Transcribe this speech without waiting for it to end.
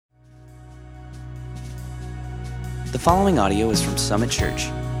The following audio is from Summit Church.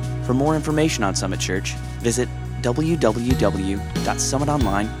 For more information on Summit Church, visit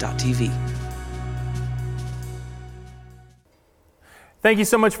www.summitonline.tv. Thank you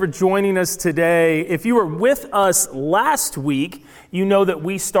so much for joining us today. If you were with us last week, you know that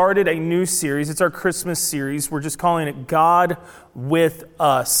we started a new series. It's our Christmas series. We're just calling it God with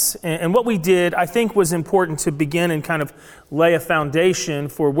Us. And what we did, I think, was important to begin and kind of lay a foundation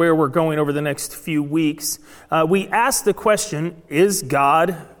for where we're going over the next few weeks. We asked the question, is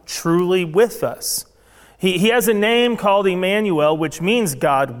God truly with us? He has a name called Emmanuel, which means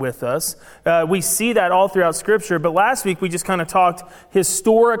God with us. We see that all throughout Scripture. But last week, we just kind of talked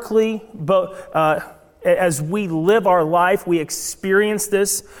historically, but as we live our life, we experience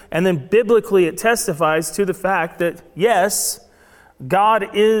this. And then biblically, it testifies to the fact that, yes,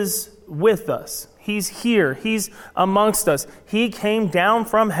 God is with us. He's here. He's amongst us. He came down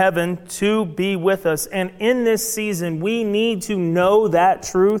from heaven to be with us. And in this season, we need to know that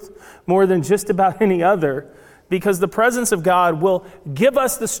truth more than just about any other, because the presence of God will give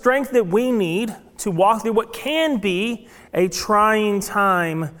us the strength that we need to walk through what can be a trying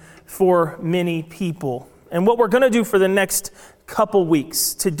time for many people. And what we're going to do for the next couple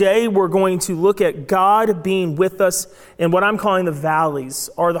weeks. Today, we're going to look at God being with us in what I'm calling the valleys,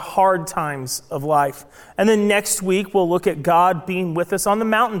 or the hard times of life. And then next week, we'll look at God being with us on the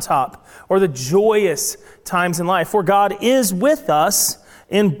mountaintop, or the joyous times in life, for God is with us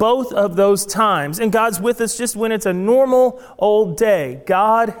in both of those times. And God's with us just when it's a normal old day.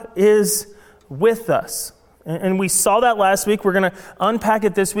 God is with us. And we saw that last week. We're going to unpack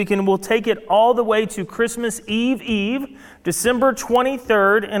it this week, and we'll take it all the way to Christmas Eve, December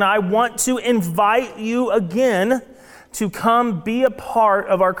 23rd. And I want to invite you again to come be a part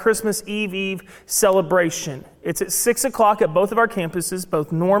of our Christmas Eve celebration. It's at 6 o'clock at both of our campuses,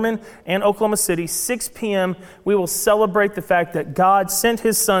 both Norman and Oklahoma City. 6 p.m. We will celebrate the fact that God sent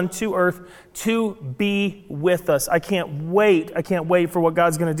His Son to earth to be with us. I can't wait. I can't wait for what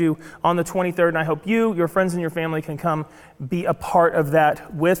God's going to do on the 23rd. And I hope you, your friends, and your family can come be a part of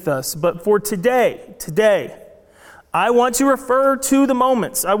that with us. But for today, I want to refer to the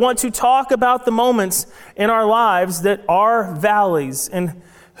moments. I want to talk about the moments in our lives that are valleys. And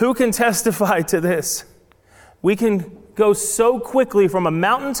who can testify to this? We can go so quickly from a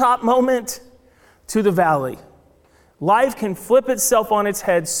mountaintop moment to the valley. Life can flip itself on its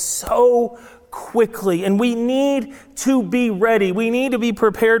head so quickly, and we need to be ready. We need to be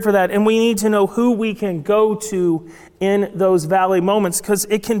prepared for that, and we need to know who we can go to in those valley moments, because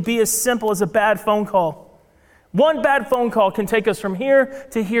it can be as simple as a bad phone call. One bad phone call can take us from here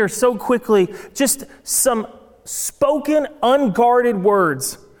to here so quickly. Just some spoken, unguarded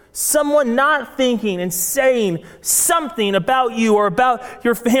words. Someone not thinking and saying something about you or about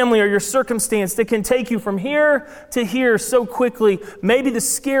your family or your circumstance that can take you from here to here so quickly. Maybe the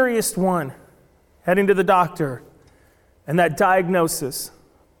scariest one, heading to the doctor and that diagnosis.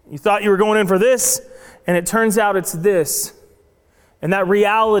 You thought you were going in for this, and it turns out it's this. And that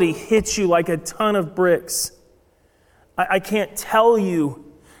reality hits you like a ton of bricks. I can't tell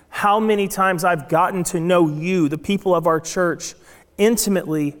you how many times I've gotten to know you, the people of our church,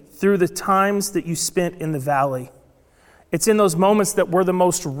 intimately through the times that you spent in the valley. It's in those moments that we're the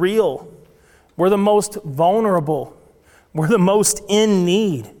most real, we're the most vulnerable, we're the most in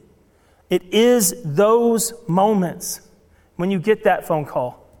need. It is those moments when you get that phone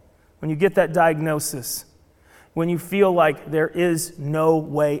call, when you get that diagnosis, when you feel like there is no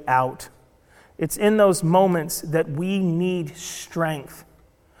way out. It's in those moments that we need strength.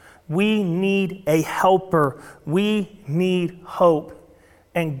 We need a helper. We need hope.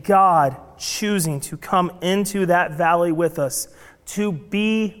 And God choosing to come into that valley with us, to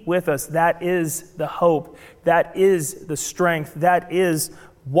be with us, that is the hope. That is the strength. That is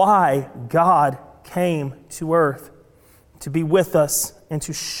why God came to earth, to be with us and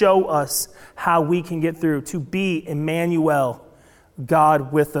to show us how we can get through, to be Emmanuel,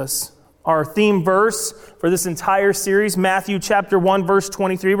 God with us. Our theme verse for this entire series, Matthew chapter 1, verse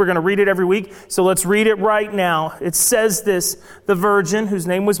 23. We're going to read it every week, so let's read it right now. It says this: "The virgin, whose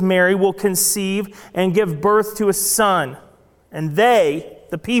name was Mary, will conceive and give birth to a son. And they,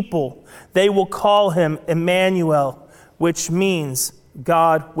 the people, they will call him Emmanuel," which means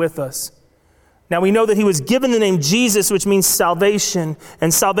God with us. Now we know that he was given the name Jesus, which means salvation.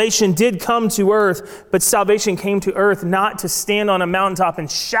 And salvation did come to earth, but salvation came to earth not to stand on a mountaintop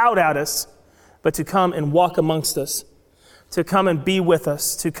and shout at us, but to come and walk amongst us, to come and be with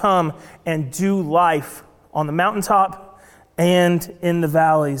us, to come and do life on the mountaintop and in the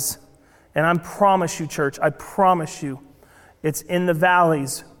valleys. And I promise you, church, I promise you, it's in the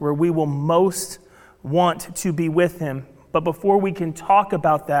valleys where we will most want to be with him. But before we can talk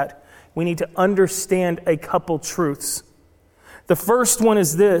about that, we need to understand a couple truths. The first one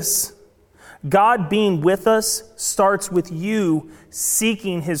is this: God being with us starts with you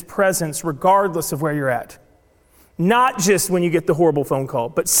seeking his presence regardless of where you're at. Not just when you get the horrible phone call,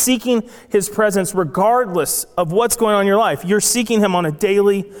 but seeking his presence regardless of what's going on in your life. You're seeking him on a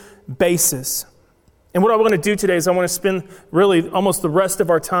daily basis. And what I want to do today is I want to spend really almost the rest of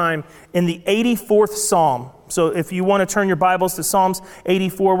our time in the 84th Psalm. So if you want to turn your Bibles to Psalms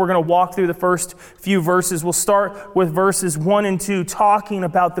 84, we're going to walk through the first few verses. We'll start with verses 1 and 2, talking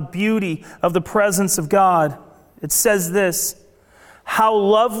about the beauty of the presence of God. It says this: "How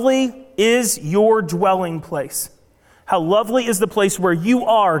lovely is your dwelling place. How lovely is the place where you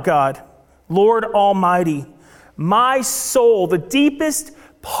are, God, Lord Almighty. My soul, the deepest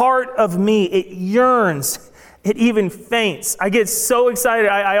part of me, it yearns, it even faints." I get so excited,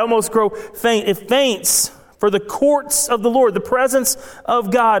 I almost grow faint. It faints for the courts of the Lord, the presence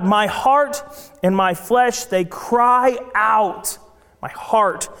of God. My heart and my flesh, they cry out. My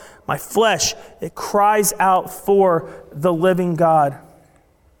heart, my flesh, it cries out for the living God.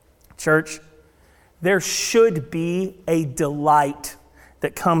 Church, there should be a delight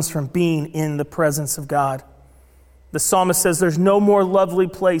that comes from being in the presence of God. The psalmist says there's no more lovely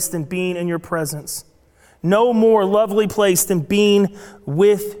place than being in your presence. No more lovely place than being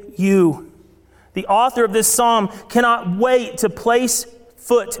with you. The author of this psalm cannot wait to place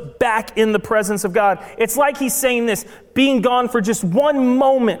foot back in the presence of God. It's like he's saying this: being gone for just one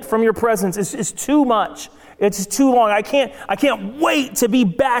moment from your presence is too much. It's too long. I can't wait to be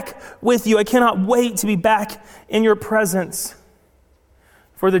back with you. I cannot wait to be back in your presence.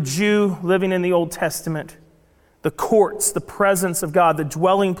 For the Jew living in the Old Testament, the courts, the presence of God, the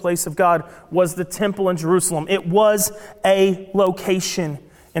dwelling place of God was the temple in Jerusalem. It was a location.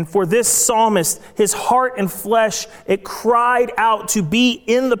 And for this psalmist, his heart and flesh, it cried out to be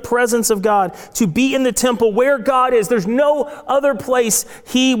in the presence of God, to be in the temple where God is. There's no other place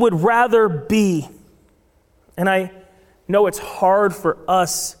he would rather be. And I know it's hard for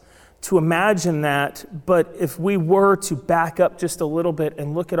us to imagine that, but if we were to back up just a little bit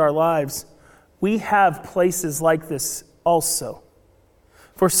and look at our lives, we have places like this also.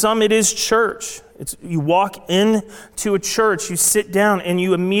 For some, it is church. You walk into a church, you sit down, and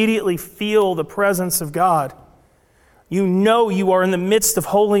you immediately feel the presence of God. You know you are in the midst of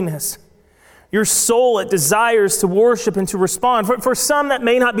holiness. Your soul, it desires to worship and to respond. For some, that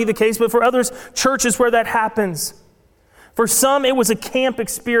may not be the case, but for others, churches where that happens. For some, it was a camp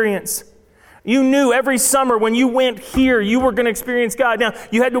experience. You knew every summer when you went here, you were going to experience God. Now,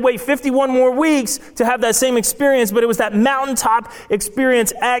 you had to wait 51 more weeks to have that same experience, but it was that mountaintop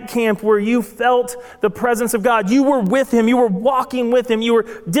experience at camp where you felt the presence of God. You were with him. You were walking with him. You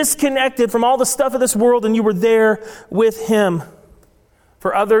were disconnected from all the stuff of this world, and you were there with him.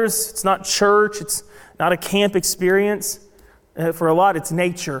 For others, it's not church. It's not a camp experience. For a lot, it's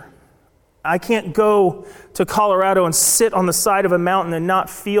nature. I can't go to Colorado and sit on the side of a mountain and not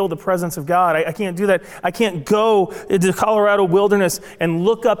feel the presence of God. I can't do that. I can't go to the Colorado wilderness and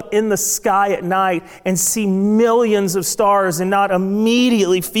look up in the sky at night and see millions of stars and not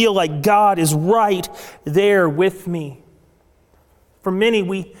immediately feel like God is right there with me. For many,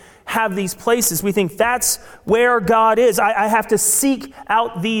 we have these places. We think that's where God is. I have to seek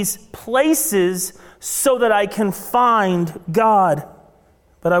out these places so that I can find God.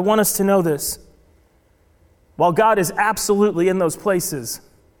 But I want us to know this. While God is absolutely in those places,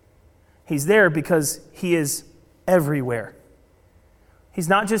 he's there because he is everywhere. He's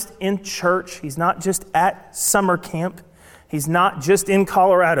not just in church. He's not just at summer camp. He's not just in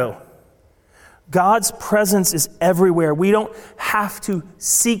Colorado. God's presence is everywhere. We don't have to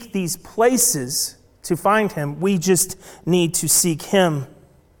seek these places to find him. We just need to seek him.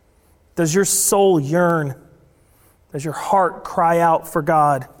 Does your soul yearn? Does your heart cry out for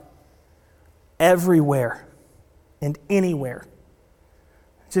God? Everywhere and anywhere.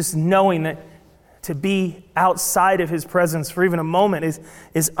 Just knowing that to be outside of his presence for even a moment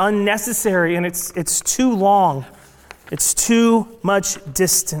is unnecessary, and it's too long. It's too much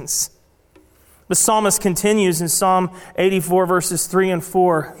distance. The psalmist continues in Psalm 84, verses 3 and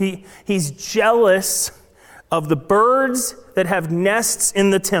 4. He's jealous of the birds that have nests in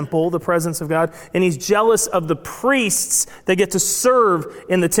the temple, the presence of God, and he's jealous of the priests that get to serve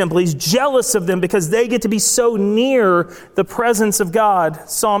in the temple. He's jealous of them because they get to be so near the presence of God.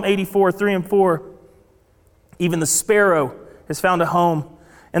 Psalm 84, 3 and 4. Even the sparrow has found a home,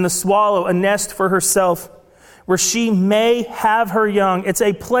 and the swallow a nest for herself, where she may have her young. It's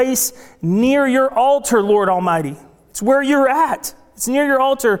a place near your altar, Lord Almighty. It's where you're at. It's near your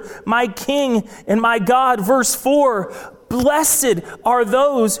altar, my King and my God. Verse 4, blessed are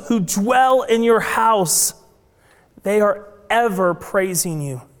those who dwell in your house. They are ever praising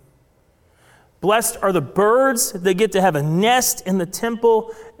you. Blessed are the birds that get to have a nest in the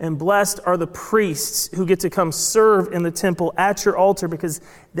temple, and blessed are the priests who get to come serve in the temple at your altar because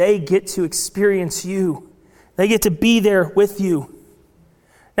they get to experience you. They get to be there with you.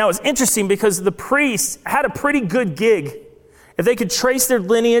 Now, it's interesting because the priests had a pretty good gig. If they could trace their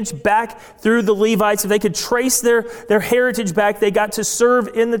lineage back through the Levites, if they could trace their heritage back, they got to serve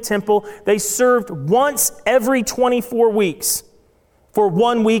in the temple. They served once every 24 weeks for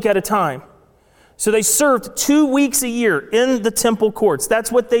 1 week at a time. So they served 2 weeks a year in the temple courts.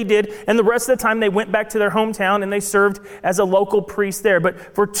 That's what they did. And the rest of the time they went back to their hometown and they served as a local priest there.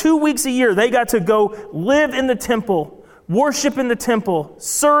 But for 2 weeks a year, they got to go live in the temple, worship in the temple,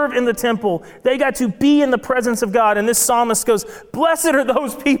 serve in the temple. They got to be in the presence of God. And this psalmist goes, blessed are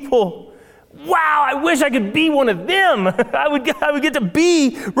those people. Wow, I wish I could be one of them. I would get to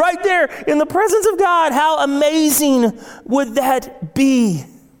be right there in the presence of God. How amazing would that be?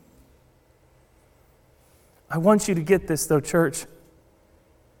 I want you to get this, though, church.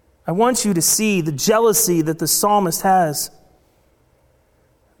 I want you to see the jealousy that the psalmist has,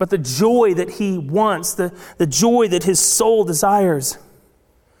 but the joy that he wants, the joy that his soul desires.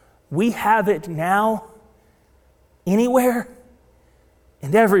 We have it now, anywhere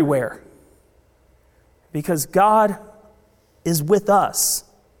and everywhere, because God is with us.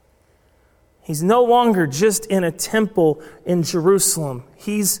 He's no longer just in a temple in Jerusalem.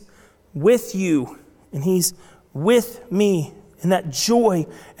 He's with you. And he's with me in that joy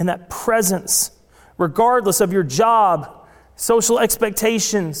and that presence, regardless of your job, social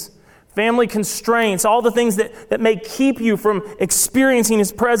expectations, family constraints, all the things that may keep you from experiencing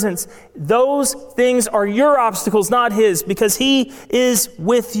his presence. Those things are your obstacles, not his, because he is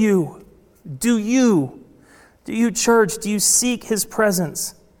with you. Do you, church, do you seek his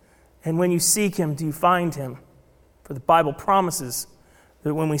presence? And when you seek him, do you find him? For the Bible promises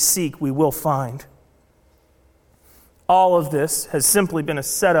that when we seek, we will find. All of this has simply been a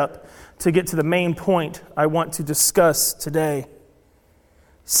setup to get to the main point I want to discuss today.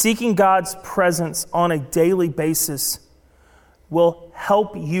 Seeking God's presence on a daily basis will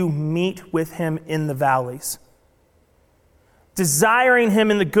help you meet with him in the valleys. Desiring him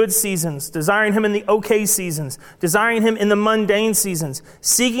in the good seasons, desiring him in the okay seasons, desiring him in the mundane seasons,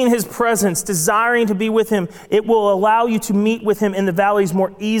 seeking his presence, desiring to be with him, it will allow you to meet with him in the valleys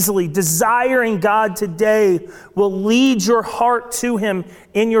more easily. Desiring God today will lead your heart to him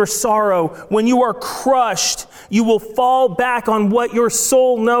in your sorrow. When you are crushed, you will fall back on what your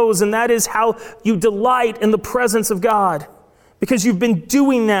soul knows, and that is how you delight in the presence of God, because you've been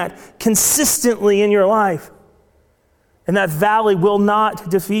doing that consistently in your life. And that valley will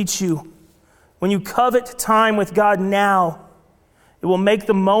not defeat you. When you covet time with God now, it will make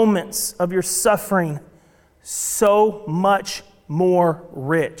the moments of your suffering so much more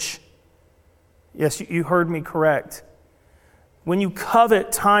rich. Yes, you heard me correct. When you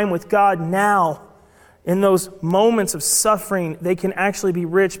covet time with God now, in those moments of suffering, they can actually be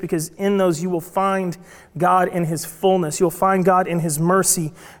rich, because in those you will find God in his fullness. You'll find God in his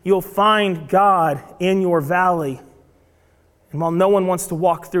mercy. You'll find God in your valley. And while no one wants to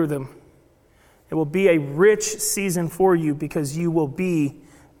walk through them, it will be a rich season for you because you will be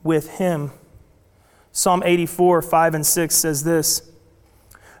with him. Psalm 84, 5 and 6 says this: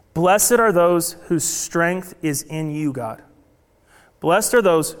 blessed are those whose strength is in you, God. Blessed are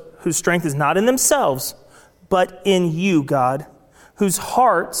those whose strength is not in themselves, but in you, God, whose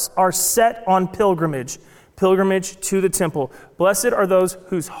hearts are set on pilgrimage to the temple. Blessed are those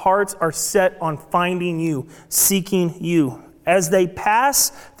whose hearts are set on finding you, seeking you. As they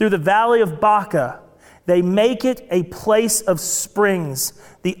pass through the valley of Baca, they make it a place of springs.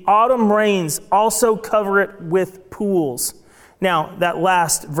 The autumn rains also cover it with pools. Now, that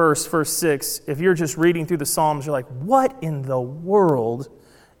last verse 6, if you're just reading through the Psalms, you're like, what in the world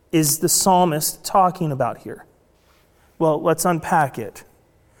is the psalmist talking about here? Well, let's unpack it.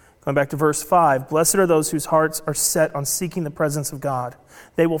 Going back to verse 5, blessed are those whose hearts are set on seeking the presence of God.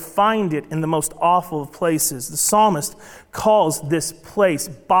 They will find it in the most awful of places. The psalmist calls this place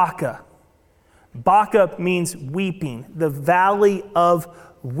Baca. Baca means weeping, the valley of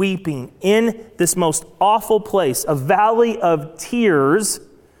weeping. In this most awful place, a valley of tears,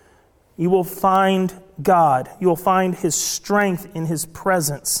 you will find God. You will find his strength in his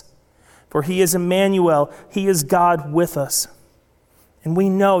presence. For he is Emmanuel. He is God with us. And we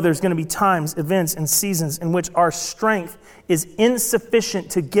know there's going to be times, events, and seasons in which our strength is insufficient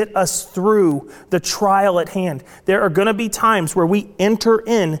to get us through the trial at hand. There are going to be times where we enter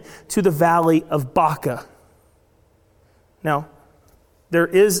into the valley of Baca. Now, there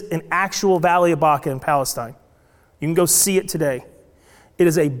is an actual valley of Baca in Palestine. You can go see it today. It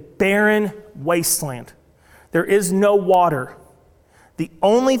is a barren wasteland. There is no water. The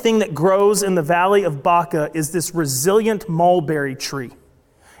only thing that grows in the valley of Baca is this resilient mulberry tree.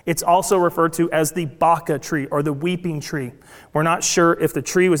 It's also referred to as the Baca tree or the weeping tree. We're not sure if the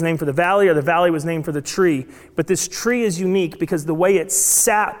tree was named for the valley or the valley was named for the tree, but this tree is unique because the way its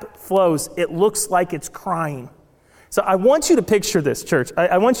sap flows, it looks like it's crying. So I want you to picture this, church.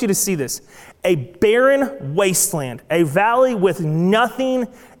 I want you to see this. A barren wasteland, a valley with nothing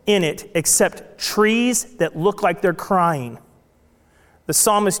in it except trees that look like they're crying. The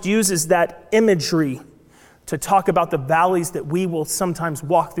psalmist uses that imagery to talk about the valleys that we will sometimes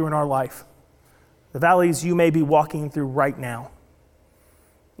walk through in our life. The valleys you may be walking through right now.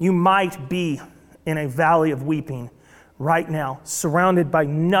 You might be in a valley of weeping right now, surrounded by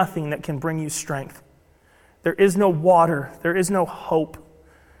nothing that can bring you strength. There is no water. There is no hope.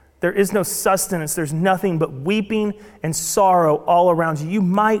 There is no sustenance. There's nothing but weeping and sorrow all around you. You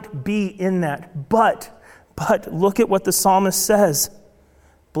might be in that, but look at what the psalmist says.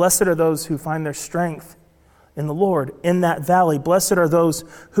 Blessed are those who find their strength in the Lord in that valley. Blessed are those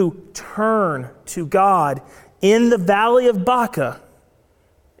who turn to God in the valley of Baca.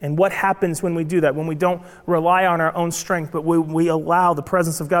 And what happens when we do that? When we don't rely on our own strength, but we allow the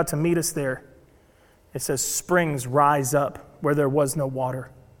presence of God to meet us there. It says springs rise up where there was no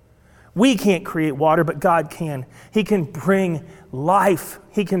water. We can't create water, but God can. He can bring life.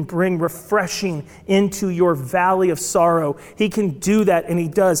 He can bring refreshing into your valley of sorrow. He can do that, and he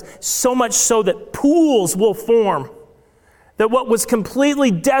does. So much so that pools will form. That what was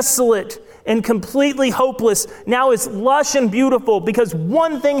completely desolate and completely hopeless now is lush and beautiful because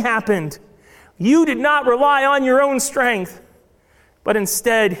one thing happened. You did not rely on your own strength, but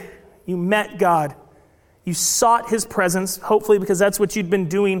instead you met God. You sought his presence, hopefully because that's what you'd been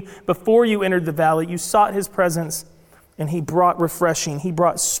doing before you entered the valley. You sought his presence, and he brought refreshing. He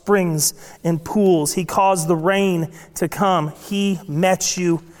brought springs and pools. He caused the rain to come. He met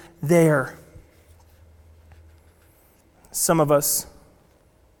you there. Some of us,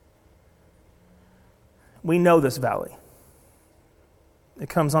 we know this valley. It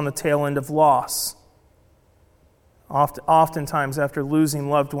comes on the tail end of loss. Oftentimes, after losing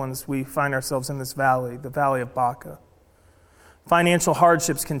loved ones, we find ourselves in this valley, the valley of Baca. Financial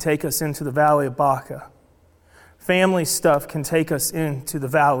hardships can take us into the valley of Baca. Family stuff can take us into the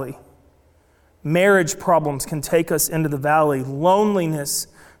valley. Marriage problems can take us into the valley. Loneliness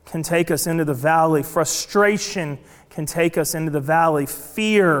can take us into the valley. Frustration can take us into the valley.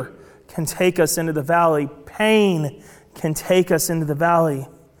 Fear can take us into the valley. Pain can take us into the valley.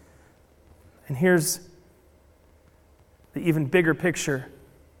 And here's the even bigger picture.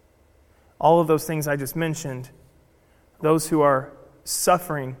 All of those things I just mentioned, those who are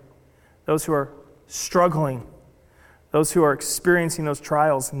suffering, those who are struggling, those who are experiencing those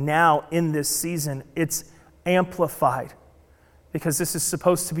trials now in this season, it's amplified because this is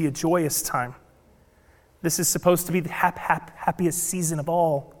supposed to be a joyous time. This is supposed to be the happiest season of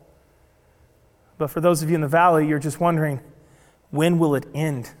all. But for those of you in the valley, you're just wondering, when will it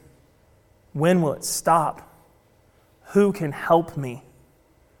end? When will it stop? Who can help me?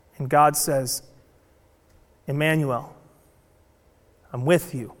 And God says, Emmanuel, I'm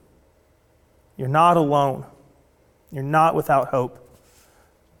with you. You're not alone. You're not without hope.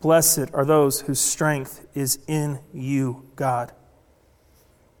 Blessed are those whose strength is in you, God.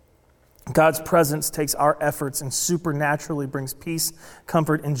 God's presence takes our efforts and supernaturally brings peace,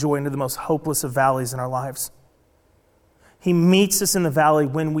 comfort, and joy into the most hopeless of valleys in our lives. He meets us in the valley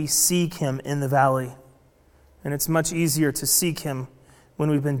when we seek him in the valley. And it's much easier to seek him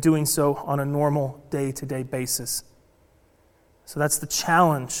when we've been doing so on a normal day-to-day basis. So that's the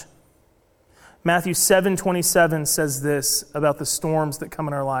challenge. Matthew 7:27 says this about the storms that come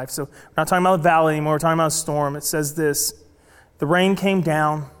in our life. So we're not talking about a valley anymore, we're talking about a storm. It says this: the rain came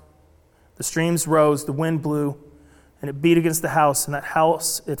down, the streams rose, the wind blew, and it beat against the house, and that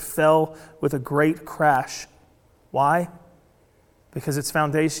house, it fell with a great crash. Why? Because its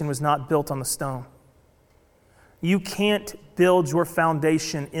foundation was not built on the stone. You can't build your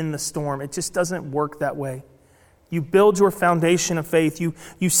foundation in the storm. It just doesn't work that way. You build your foundation of faith.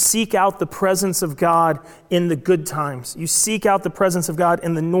 You seek out the presence of God in the good times. You seek out the presence of God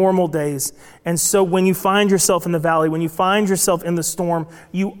in the normal days. And so when you find yourself in the valley, when you find yourself in the storm,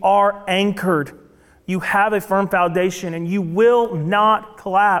 you are anchored. You have a firm foundation, and you will not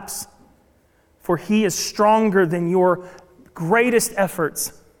collapse, for He is stronger than your greatest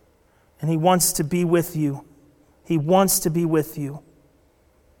efforts, and He wants to be with you. He wants to be with you.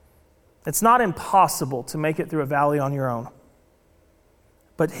 It's not impossible to make it through a valley on your own,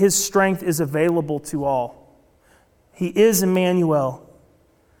 but His strength is available to all. He is Emmanuel.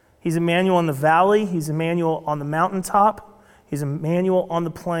 He's Emmanuel in the valley. He's Emmanuel on the mountaintop. He's Emmanuel on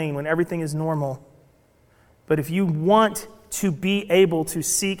the plain when everything is normal. But if you want to be able to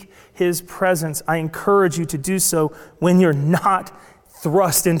seek His presence, I encourage you to do so when you're not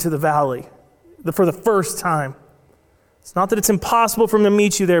thrust into the valley for the first time. It's not that it's impossible for Him to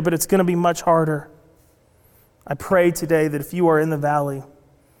meet you there, but it's going to be much harder. I pray today that if you are in the valley,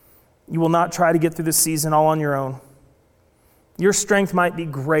 you will not try to get through the season all on your own. Your strength might be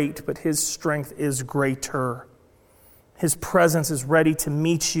great, but His strength is greater. His presence is ready to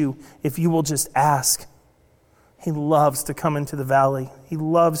meet you if you will just ask. He loves to come into the valley. He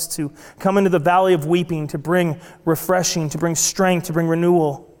loves to come into the valley of weeping to bring refreshing, to bring strength, to bring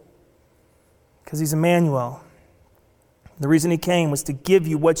renewal. Because He's Emmanuel. The reason He came was to give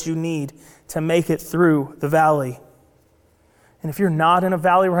you what you need to make it through the valley. And if you're not in a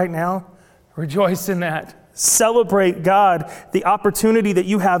valley right now, rejoice in that. Celebrate God, the opportunity that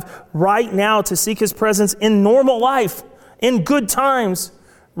you have right now to seek His presence in normal life, in good times.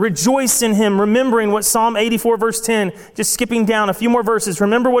 Rejoice in Him, remembering what Psalm 84 verse 10, just skipping down a few more verses.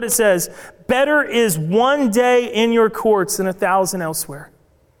 Remember what it says. Better is one day in your courts than 1,000 elsewhere.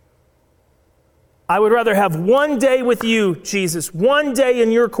 I would rather have one day with you, Jesus, one day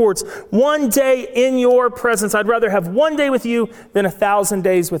in your courts, one day in your presence. I'd rather have one day with you than 1,000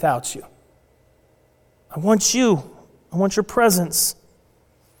 days without you. I want you. I want your presence.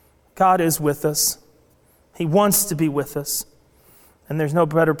 God is with us. He wants to be with us. And there's no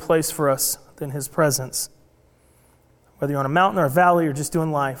better place for us than His presence. Whether you're on a mountain or a valley or just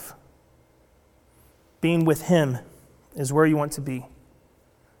doing life, being with Him is where you want to be.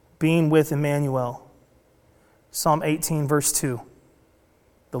 Being with Emmanuel. Psalm 18 verse 2.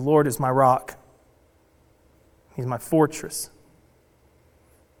 The Lord is my rock. He's my fortress.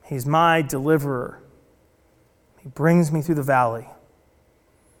 He's my deliverer. He brings me through the valley.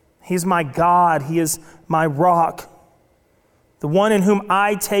 He's my God. He is my rock. The one in whom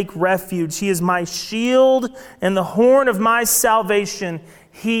I take refuge. He is my shield and the horn of my salvation.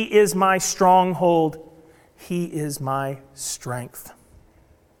 He is my stronghold. He is my strength.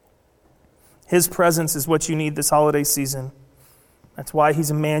 His presence is what you need this holiday season. That's why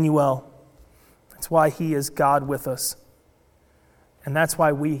He's Emmanuel. That's why He is God with us. And that's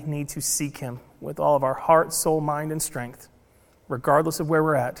why we need to seek Him with all of our heart, soul, mind, and strength, regardless of where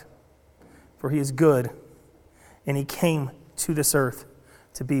we're at. For He is good, and He came to this earth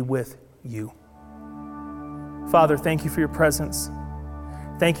to be with you. Father, thank You for Your presence.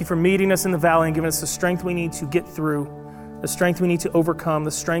 Thank You for meeting us in the valley and giving us the strength we need to get through, the strength we need to overcome,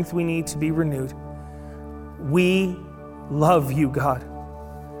 the strength we need to be renewed. We love You, God,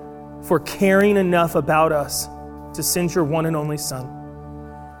 for caring enough about us to send Your one and only Son,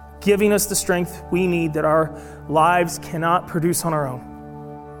 giving us the strength we need that our lives cannot produce on our own.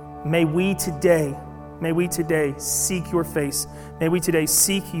 May we today seek Your face. May we today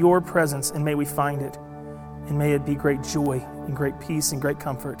seek Your presence, and may we find it. And may it be great joy and great peace and great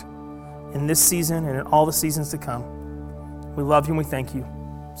comfort in this season and in all the seasons to come. We love You and we thank You.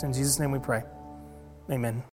 It's in Jesus' name we pray. Amen.